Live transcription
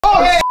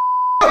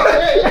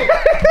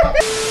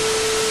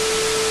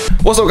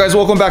What's up guys,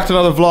 welcome back to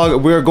another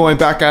vlog. We're going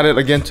back at it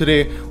again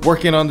today,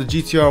 working on the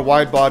GTR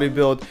Widebody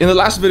build. In the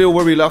last video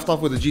where we left off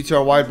with the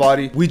GTR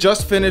Widebody, we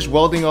just finished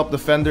welding up the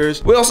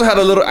fenders. We also had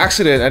a little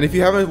accident, and if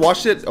you haven't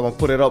watched it, I'm gonna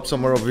put it up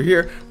somewhere over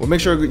here. We'll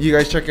make sure you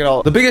guys check it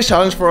out. The biggest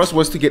challenge for us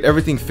was to get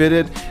everything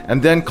fitted and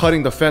then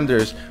cutting the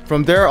fenders.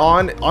 From there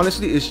on,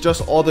 honestly, it's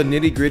just all the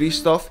nitty-gritty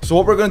stuff. So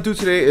what we're gonna do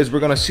today is we're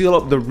gonna seal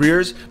up the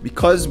rears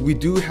because we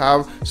do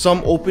have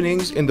some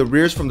openings in the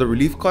rears from the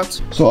relief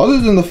cuts. So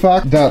other than the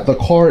fact that the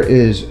car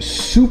is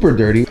super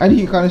dirty, and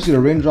you can kind of see the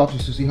raindrops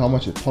just to see how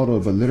much it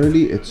puddled, but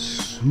literally it's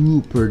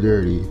super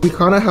dirty. We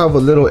kind of have a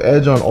little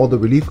edge on all the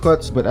relief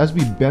cuts, but as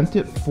we bent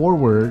it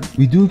forward,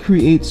 we do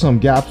create some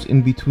gaps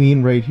in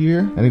between right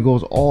here, and it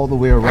goes all the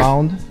way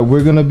around.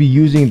 We're gonna be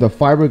using the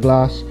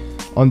fiberglass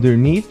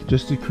underneath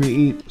just to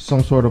create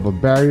some sort of a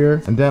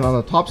barrier, and then on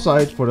the top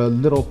side for the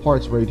little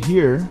parts right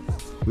here,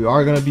 we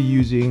are going to be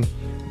using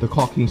the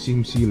caulking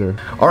seam sealer.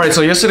 All right, so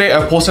yesterday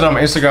I posted on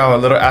my Instagram a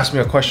little ask me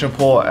a question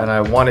poll, and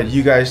I wanted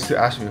you guys to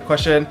ask me a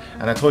question,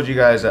 and I told you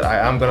guys that I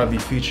am gonna be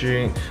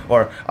featuring,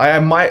 or I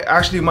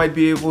might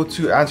be able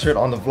to answer it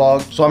on the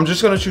vlog. So I'm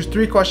just gonna choose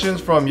 3 questions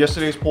from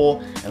yesterday's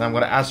poll, and I'm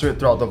gonna answer it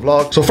throughout the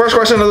vlog. So first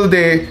question of the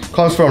day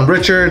comes from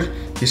Richard.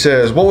 He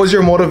says, what was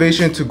your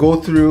motivation to go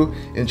through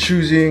in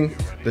choosing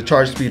the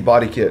ChargeSpeed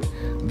body kit?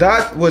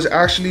 That was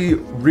actually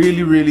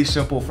really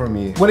simple for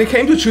me. When it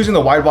came to choosing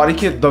the wide body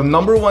kit, the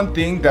 #1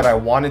 thing that I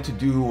wanted to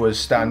do was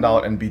stand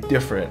out and be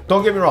different.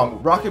 Don't get me wrong,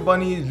 Rocket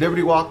Bunny,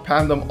 Liberty Walk,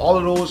 Pandem, all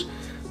of those,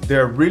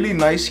 they're really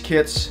nice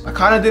kits. I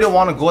kind of didn't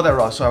want to go that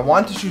route, so I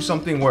wanted to choose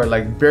something where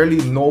like barely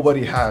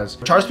nobody has.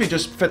 ChargeSpeed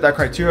just fit that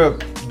criteria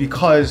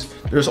because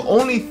there's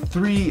only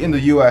 3 in the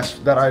US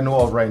that I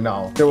know of right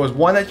now. There was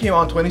one that came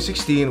out in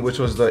 2016, which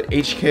was the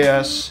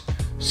HKS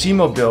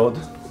SEMA build.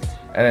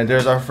 And then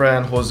there's our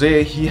friend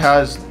Jose, he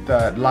has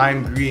that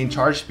lime green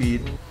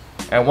ChargeSpeed.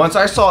 And once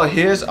I saw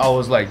his, I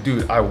was like,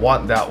 dude, I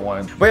want that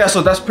one. But yeah,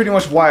 so that's pretty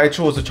much why I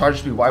chose the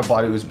ChargeSpeed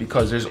Widebody, was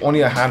because there's only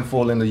a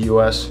handful in the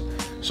US.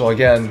 So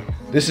again,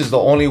 this is the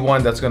only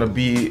one that's gonna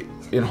be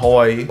in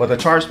Hawaii. But the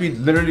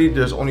ChargeSpeed, literally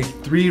there's only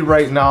 3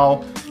 right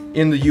now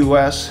in the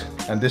US,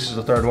 and this is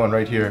the 3rd one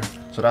right here.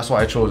 So that's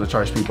why I chose the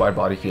ChargeSpeed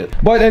Widebody kit.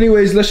 But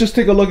anyways, let's just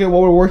take a look at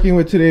what we're working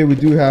with today. We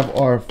do have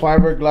our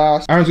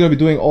fiberglass. Aaron's gonna be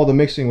doing all the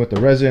mixing with the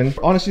resin.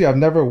 Honestly, I've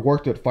never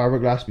worked with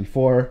fiberglass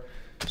before,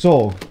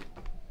 so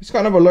it's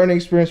kind of a learning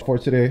experience for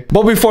today.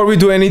 But before we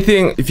do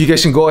anything, if you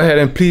guys can go ahead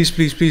and please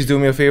do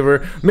me a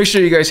favor. Make sure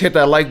you guys hit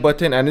that like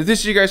button. And if this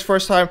is your guys'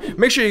 first time,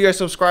 make sure you guys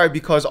subscribe,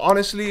 because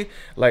honestly,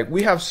 like,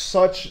 we have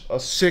such a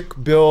sick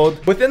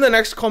build. Within the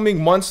next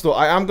coming months though,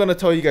 I am gonna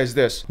tell you guys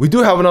this. We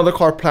do have another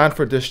car planned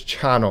for this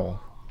channel.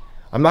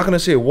 I'm not gonna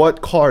say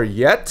what car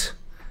yet,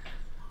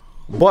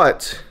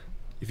 but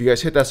if you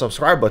guys hit that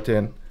subscribe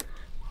button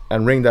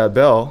and ring that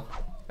bell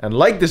and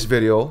like this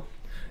video,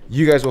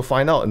 you guys will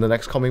find out in the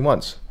next coming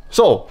months.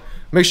 So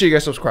make sure you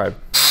guys subscribe.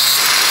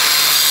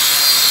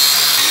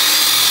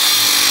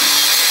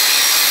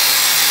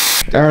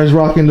 Aaron's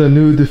rocking the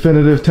new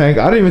Definitive tank.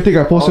 I didn't even think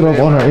I posted up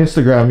on our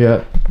Instagram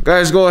yet.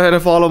 Guys, go ahead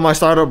and follow my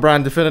startup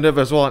brand Definitive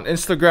as well on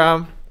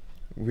Instagram.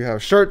 We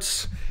have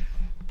shirts,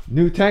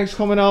 new tanks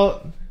coming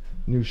out,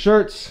 new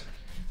shirts,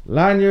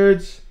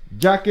 lanyards,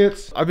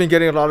 jackets. I've been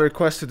getting a lot of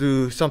requests to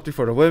do something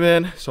for the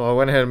women, so I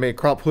went ahead and made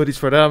crop hoodies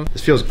for them.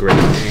 This feels great,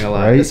 I'm not gonna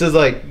lie. Right?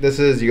 This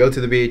is you go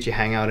to the beach, you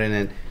hang out in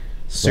it,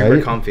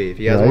 super comfy. If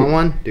you guys want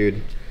one,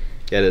 dude,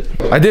 get it.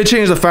 I did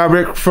change the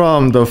fabric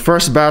from the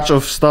first batch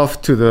of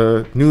stuff to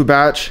the new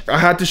batch. I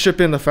had to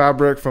ship in the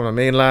fabric from the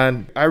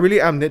mainland. I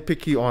really am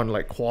nitpicky on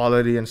like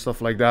quality and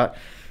stuff like that.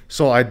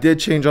 So I did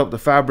change up the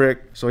fabric.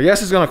 So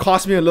yes, it's gonna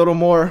cost me a little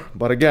more,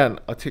 but again,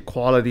 I take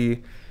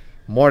quality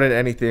more than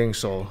anything.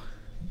 So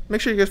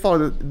make sure you guys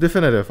follow the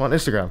Definitive on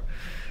Instagram.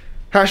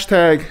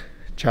 Hashtag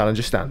challenge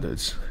your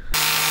standards.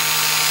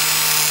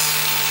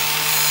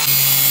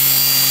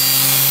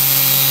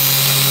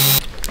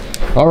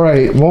 All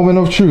right, moment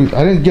of truth.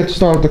 I didn't get to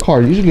start up the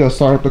car. Usually I'll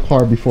start up the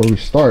car before we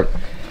start,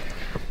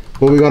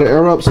 but we gotta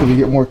air up so we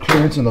get more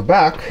clearance in the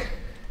back.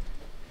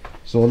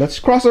 So let's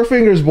cross our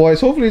fingers, boys.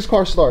 Hopefully this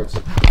car starts.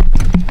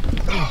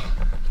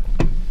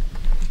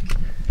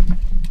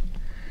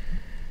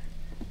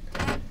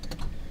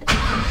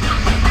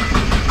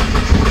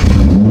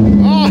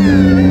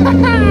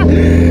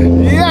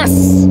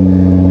 Yes!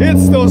 It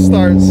still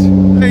starts.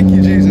 Thank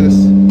you, Jesus.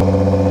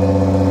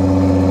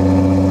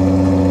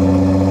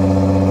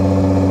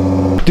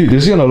 Dude,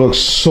 this is gonna look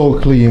so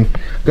clean.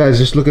 Guys,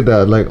 just look at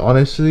that. Like,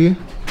 honestly,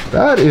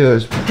 that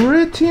is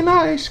pretty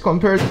nice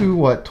compared to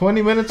what,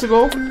 20 minutes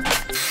ago?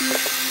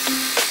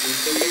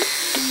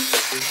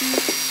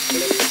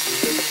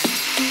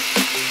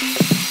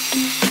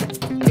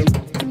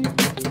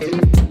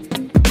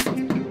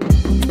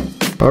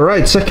 All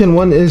right, second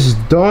one is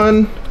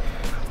done.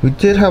 We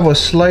did have a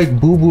slight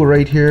boo-boo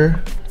right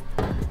here.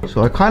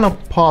 So I kind of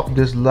popped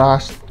this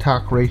last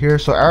tack right here.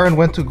 So Aaron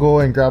went to go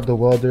and grab the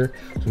welder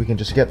so we can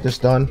just get this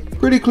done.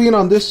 Pretty clean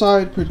on this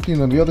side, pretty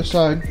clean on the other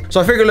side.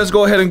 So I figured let's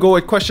go ahead and go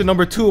with question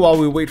number 2 while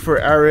we wait for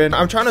Aaron.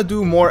 I'm trying to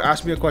do more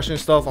ask me a question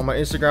stuff on my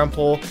Instagram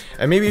poll.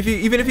 And maybe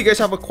even if you guys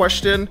have a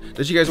question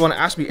that you guys want to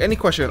ask me, any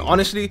question,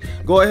 honestly,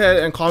 go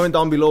ahead and comment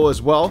down below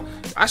as well.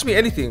 Ask me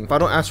anything. If I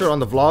don't answer it on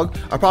the vlog,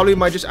 I probably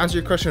might just answer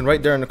your question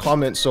right there in the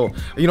comments. So,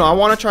 you know, I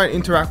want to try and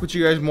interact with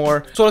you guys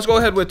more. So let's go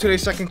ahead with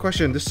today's second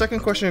question. The second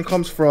question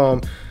comes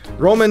from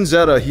Roman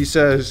Zeta. He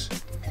says,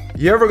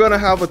 you ever gonna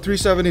have a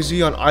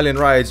 370Z on island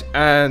rides?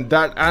 And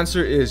that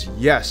answer is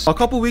yes. A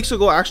couple weeks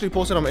ago, I actually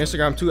posted on my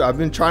Instagram too. I've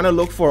been trying to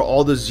look for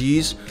all the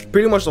Z's,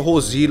 pretty much the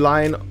whole Z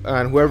line,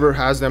 and whoever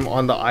has them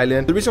on the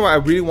island. The reason why I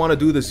really want to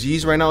do the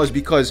Z's right now is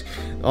because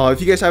if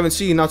you guys haven't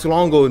seen, not too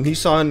long ago,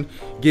 Nissan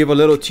gave a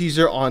little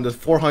teaser on the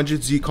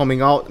 400Z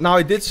coming out. Now,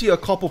 I did see a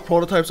couple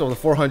prototypes of the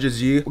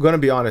 400Z. I'm gonna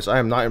be honest, I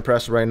am not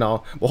impressed right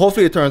now, but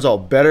hopefully it turns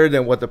out better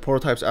than what the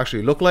prototypes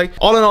actually look like.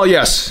 All in all,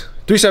 yes,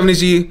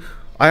 370Z,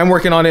 I am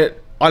working on it.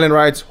 Island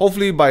rides,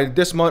 hopefully by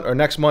this month or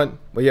next month.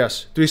 But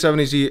yes,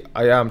 370Z,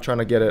 I am trying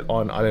to get it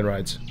on island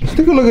rides. Let's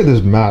take a look at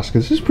this mask.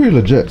 This is pretty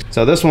legit.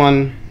 So this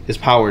one is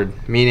powered,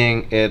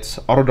 meaning it's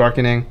auto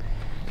darkening.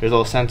 There's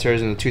little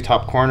sensors in the 2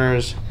 top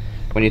corners.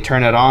 When you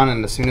turn it on,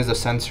 and as soon as the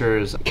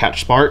sensors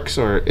catch sparks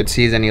or it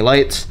sees any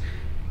lights,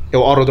 it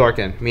will auto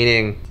darken,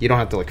 meaning you don't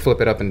have to like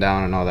flip it up and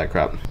down and all that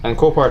crap. And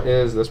cool part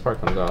is this part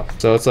comes off.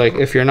 So it's like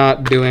if you're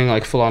not doing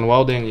like full-on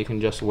welding, you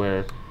can just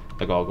wear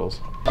the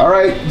goggles. All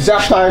right,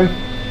 zap time.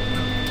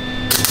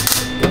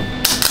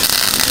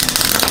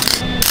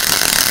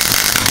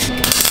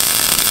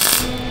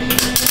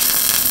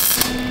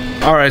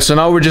 All right, so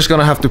now we're just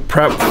gonna have to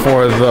prep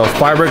for the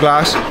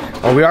fiberglass.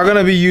 We are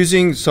gonna be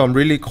using some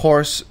really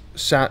coarse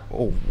sand.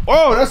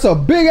 Oh, that's a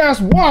big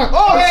ass wasp.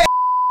 Oh,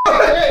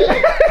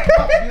 hey.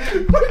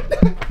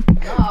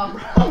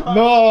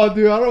 No,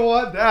 dude, I don't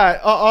want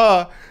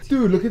that.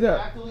 Dude, look at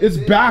that. It's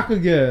back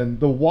again.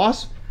 The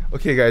wasp.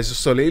 Okay, guys.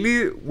 So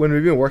lately, when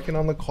we've been working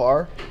on the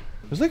car,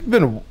 there's like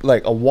been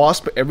like a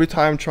wasp every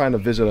time trying to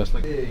visit us.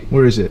 Like,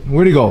 where is it?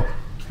 Where'd he go?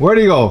 Where'd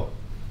he go?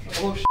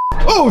 Oh,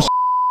 oh.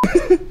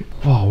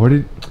 Oh, where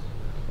did...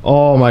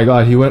 Oh my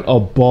god, he went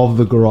above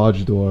the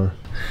garage door.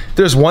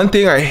 There's one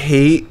thing I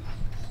hate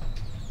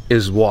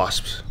is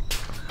wasps.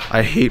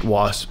 I hate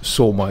wasps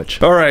so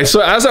much. All right, so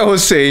as I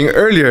was saying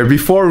earlier,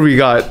 before we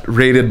got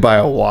raided by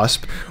a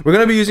wasp, we're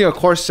gonna be using a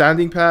coarse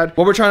sanding pad.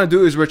 What we're trying to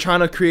do is we're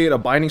trying to create a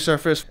binding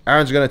surface.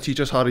 Aaron's gonna teach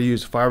us how to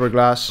use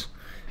fiberglass.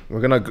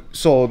 We're gonna...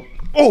 So...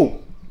 Oh!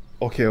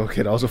 Okay,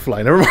 that was a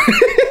fly, never mind.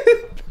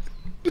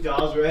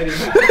 I was ready.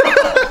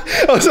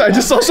 I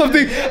just saw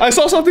something. I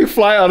saw something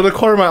fly out of the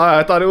corner of my eye.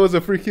 I thought it was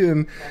a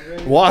freaking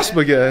wasp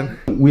again.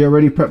 We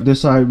already prepped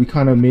this side. We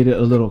kind of made it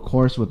a little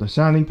coarse with the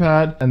sanding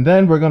pad, and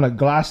then we're gonna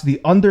glass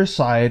the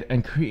underside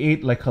and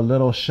create like a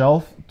little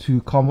shelf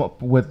to come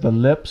up with the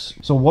lips.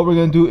 So what we're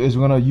gonna do is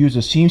we're gonna use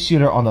a seam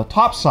sealer on the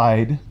top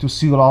side to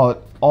seal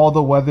out all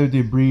the weather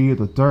debris,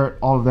 the dirt,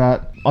 all of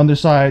that.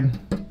 Underside,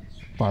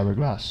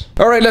 fiberglass.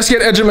 All right, let's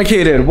get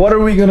educated. What are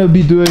we gonna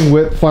be doing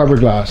with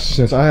fiberglass?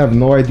 Since I have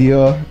no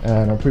idea,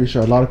 and I'm pretty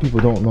sure a lot of people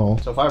don't know.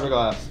 So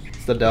fiberglass,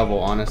 it's the devil,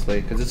 honestly,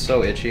 because it's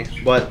so itchy.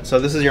 But so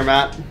this is your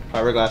mat,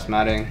 fiberglass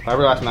matting.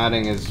 Fiberglass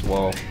matting is,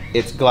 well,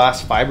 it's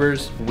glass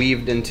fibers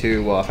weaved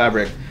into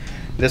fabric.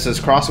 This is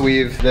cross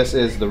weave. This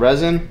is the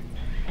resin.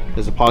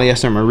 This is a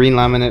polyester marine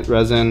laminate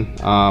resin.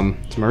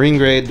 It's marine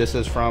grade. This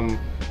is from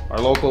our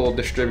local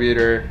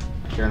distributor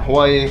here in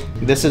Hawaii.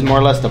 This is more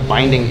or less the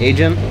binding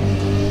agent.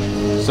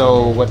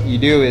 So what you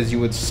do is you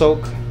would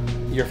soak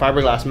your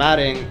fiberglass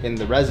matting in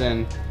the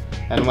resin,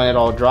 and when it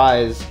all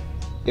dries,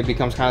 it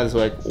becomes kind of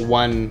like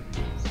one,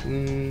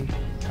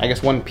 I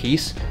guess one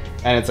piece,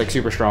 and it's like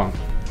super strong.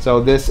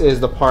 So this is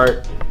the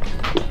part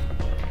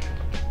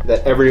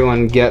that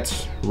everyone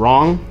gets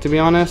wrong, to be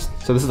honest.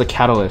 So this is the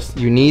catalyst.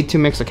 You need to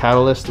mix a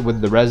catalyst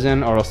with the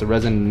resin or else the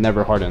resin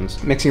never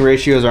hardens. Mixing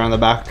ratios are on the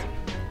back.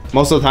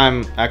 Most of the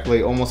time,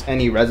 actually almost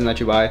any resin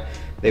that you buy,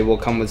 they will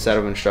come with a set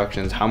of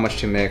instructions, how much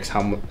to mix,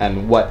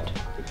 and what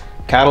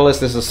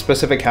catalyst. There's a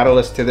specific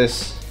catalyst to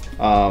this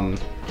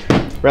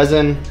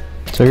resin.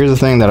 So here's the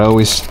thing that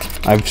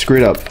I've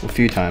screwed up a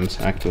few times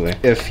actually.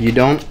 If you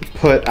don't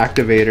put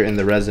activator in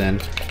the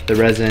resin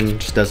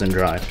just doesn't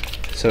dry.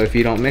 So if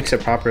you don't mix it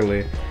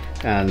properly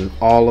and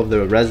all of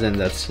the resin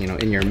that's, you know,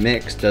 in your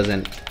mix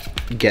doesn't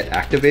get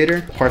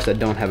activator, parts that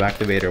don't have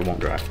activator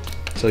won't dry.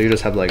 So you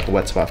just have like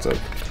wet spots of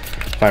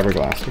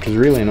fiberglass, which is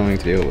really annoying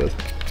to deal with.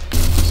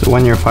 So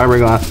when you're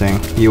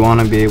fiberglassing, you want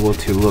to be able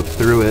to look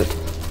through it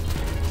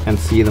and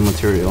see the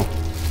material.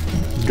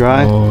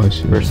 Dry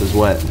versus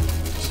wet.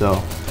 So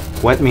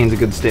wet means a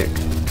good stick.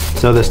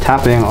 So this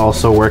tapping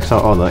also works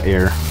out all the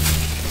air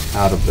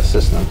out of the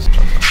systems.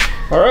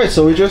 All right,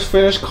 so we just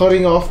finished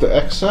cutting off the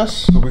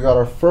excess. So we got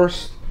our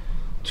first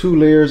 2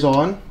 layers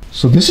on.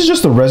 So this is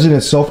just the resin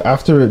itself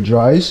after it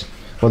dries,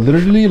 but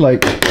literally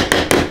like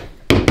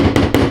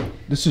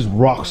this is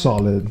rock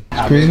solid.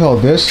 It's crazy how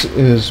this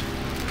is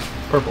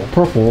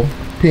purple,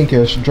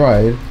 pinkish,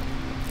 dried,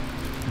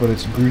 but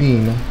it's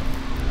green.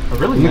 A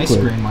really liquid. nice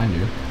green, mind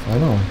you. I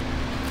know.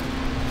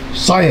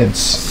 Science.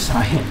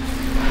 Science.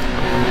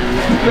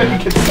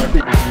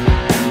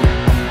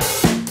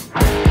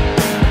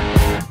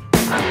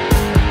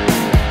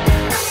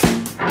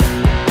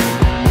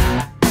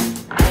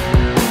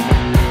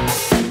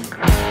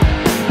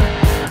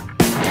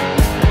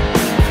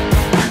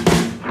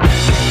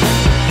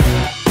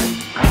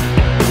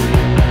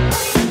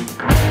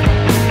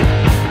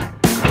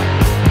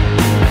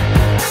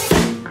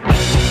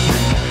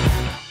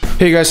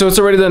 Hey guys, so it's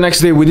already the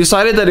next day. We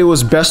decided that it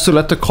was best to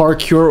let the car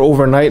cure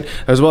overnight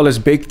as well as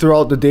bake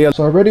throughout the day.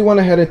 So I already went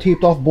ahead and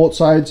taped off both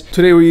sides.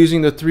 Today we're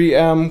using the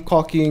 3M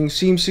caulking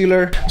seam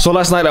sealer. So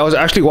last night I was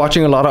actually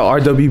watching a lot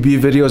of RWB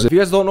videos. If you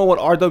guys don't know what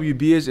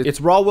RWB is, it's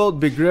Raw Weld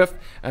Big Griff,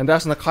 and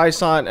that's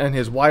Nakai-san and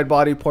his wide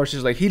body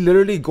Porsches. Like, he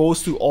literally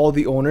goes to all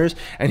the owners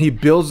and he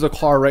builds the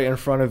car right in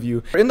front of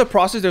you. In the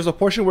process, there's a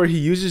portion where he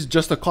uses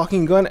just a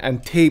caulking gun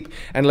and tape,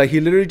 and like he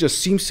literally just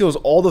seam seals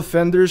all the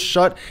fenders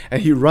shut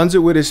and he runs it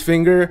with his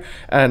finger.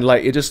 And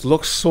like, it just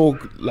looks so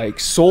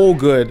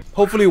good.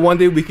 Hopefully one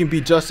day we can be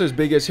just as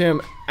big as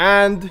him.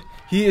 And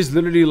he is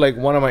literally like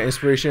one of my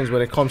inspirations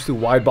when it comes to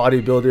wide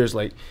body builders.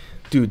 Like,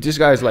 dude, this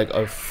guy's like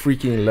a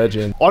freaking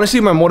legend. Honestly,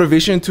 my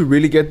motivation to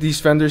really get these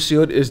fenders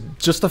sealed is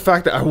just the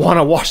fact that I want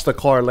to wash the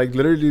car. Like,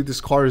 literally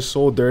this car is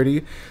so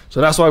dirty,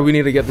 so that's why we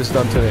need to get this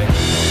done today.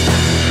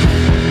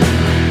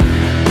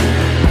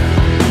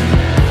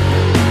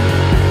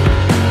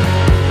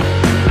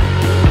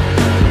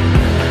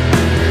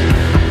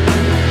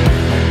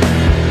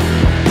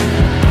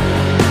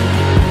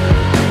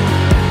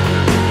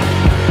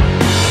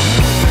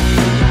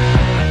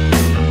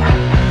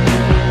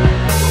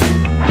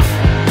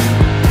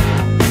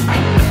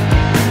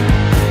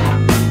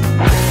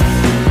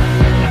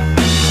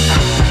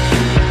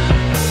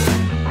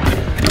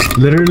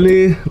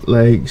 Literally,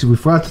 like, we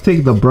forgot to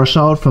take the brush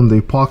out from the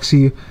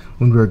epoxy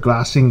when we were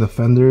glassing the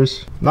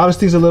fenders. Now this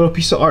thing's a little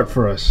piece of art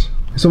for us.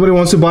 If somebody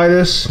wants to buy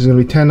this, it's gonna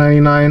be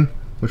 $10.99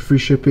 with free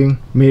shipping.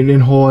 Made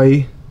in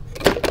Hawaii,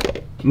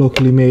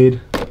 locally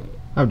made.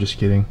 I'm just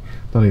kidding.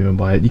 Don't even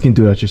buy it. You can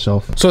do that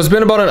yourself. So it's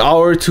been about an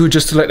hour or two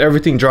just to let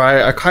everything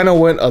dry. I kind of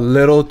went a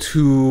little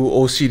too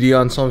OCD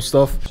on some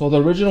stuff. So the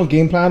original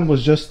game plan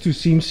was just to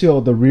seam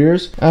seal the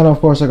rears. And of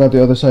course I got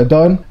the other side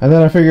done. And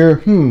then I figure,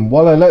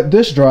 while I let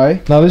this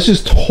dry. Now this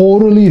is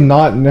totally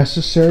not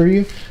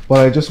necessary, but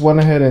I just went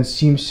ahead and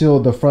seam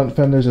sealed the front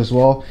fenders as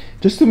well.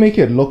 Just to make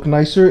it look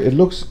nicer. It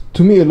looks,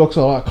 to me, it looks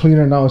a lot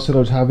cleaner now instead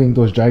of having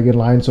those jagged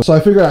lines. So I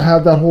figured I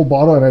have that whole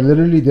bottle and I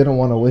literally didn't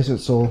want to waste it.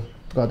 So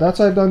got that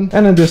side done,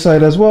 and then this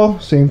side as well,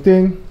 same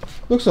thing.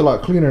 Looks a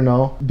lot cleaner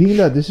now. Being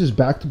that this is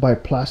backed by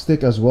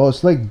plastic as well,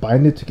 it's like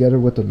binded together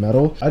with the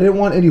metal. I didn't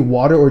want any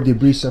water or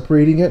debris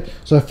separating it,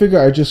 so I figured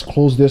I just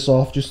close this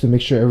off just to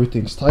make sure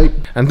everything's tight.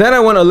 And then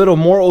I went a little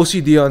more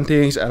OCD on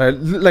things, and I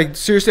like,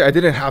 seriously, I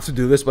didn't have to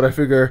do this, but I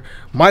figure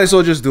might as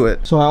well just do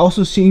it. So I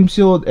also seam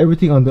sealed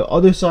everything on the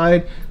other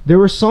side. There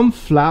were some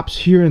flaps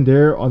here and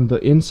there on the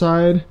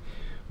inside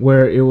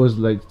where it was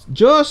like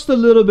just a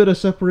little bit of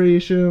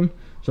separation.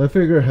 So I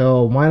figure,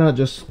 hell, why not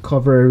just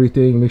cover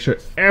everything, make sure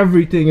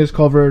everything is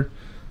covered.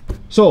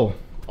 So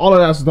all of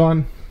that's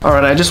done. All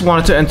right, I just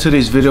wanted to end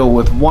today's video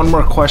with one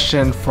more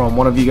question from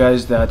one of you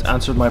guys that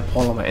answered my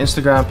poll on my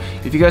Instagram.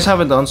 If you guys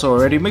haven't done so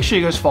already, make sure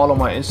you guys follow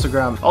my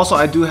Instagram. Also,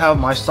 I do have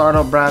my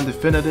startup brand,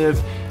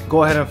 Definitive.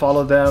 Go ahead and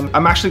follow them.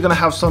 I'm actually gonna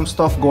have some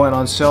stuff going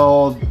on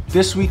sale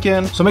this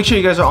weekend, so make sure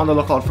you guys are on the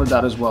lookout for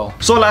that as well.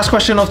 So last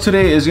question of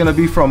today is gonna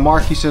be from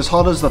Mark. He says,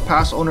 how does the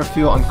past owner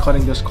feel on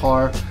cutting this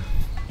car?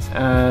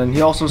 And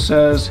he also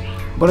says,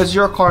 but it's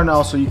your car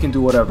now, so you can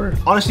do whatever.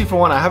 Honestly, for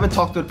one, I haven't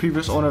talked to the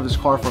previous owner of this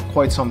car for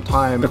quite some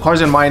time. The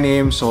car's in my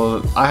name,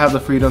 so I have the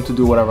freedom to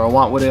do whatever I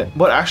want with it.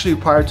 But actually,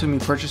 prior to me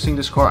purchasing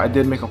this car, I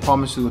did make a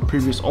promise to the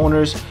previous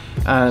owners,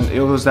 and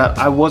it was that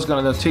I was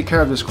gonna take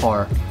care of this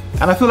car.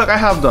 And I feel like I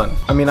have done.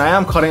 I mean, I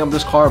am cutting up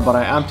this car, but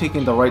I am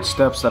taking the right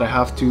steps that I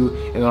have to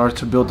in order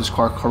to build this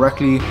car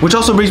correctly. Which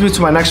also brings me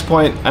to my next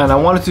point, and I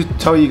wanted to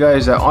tell you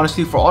guys that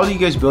honestly, for all of you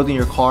guys building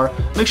your car,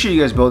 make sure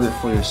you guys build it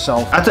for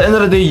yourself. At the end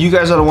of the day, you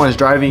guys are the ones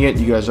driving it.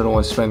 You guys are the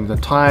ones spending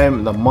the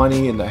time, the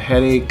money, and the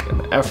headache,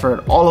 and the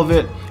effort, all of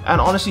it. And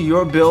honestly,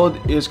 your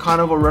build is kind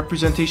of a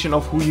representation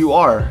of who you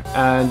are,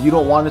 and you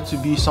don't want it to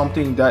be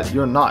something that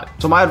you're not.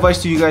 So my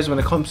advice to you guys when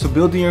it comes to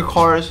building your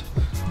cars,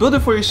 build it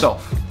for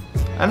yourself.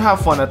 And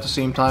have fun at the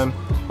same time,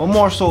 but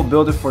more so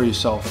build it for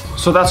yourself.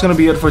 So that's gonna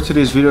be it for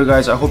today's video,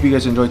 guys. I hope you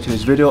guys enjoyed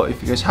today's video.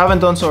 If you guys haven't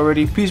done so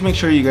already, please make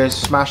sure you guys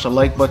smash the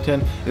like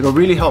button. It'll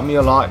really help me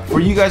a lot. For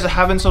you guys that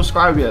haven't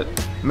subscribed yet,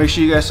 make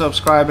sure you guys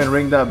subscribe and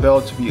ring that bell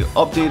to be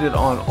updated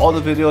on all the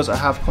videos I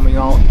have coming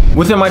out.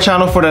 Within my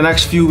channel for the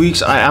next few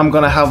weeks, I am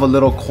gonna have a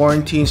little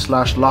quarantine /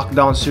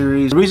 lockdown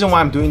series. The reason why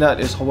I'm doing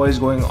that is Hawaii is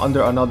going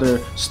under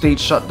another state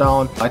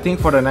shutdown, I think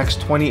for the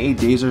next 28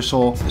 days or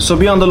so. So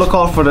be on the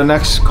lookout for the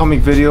next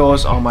coming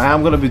videos. I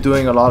am gonna be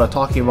doing a lot of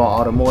talking about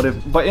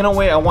automotive, but in a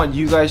way I want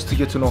you guys to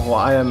get to know who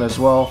I am as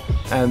well,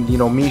 and you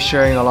know, me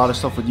sharing a lot of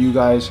stuff with you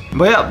guys.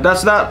 But yeah,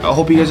 that's that. I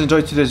hope you guys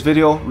enjoyed today's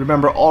video.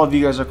 Remember, all of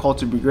you guys are called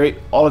to be great.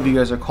 All of you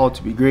guys guys are called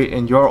to be great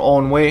in your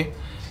own way.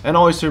 And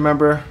always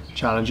remember,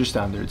 challenge your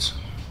standards.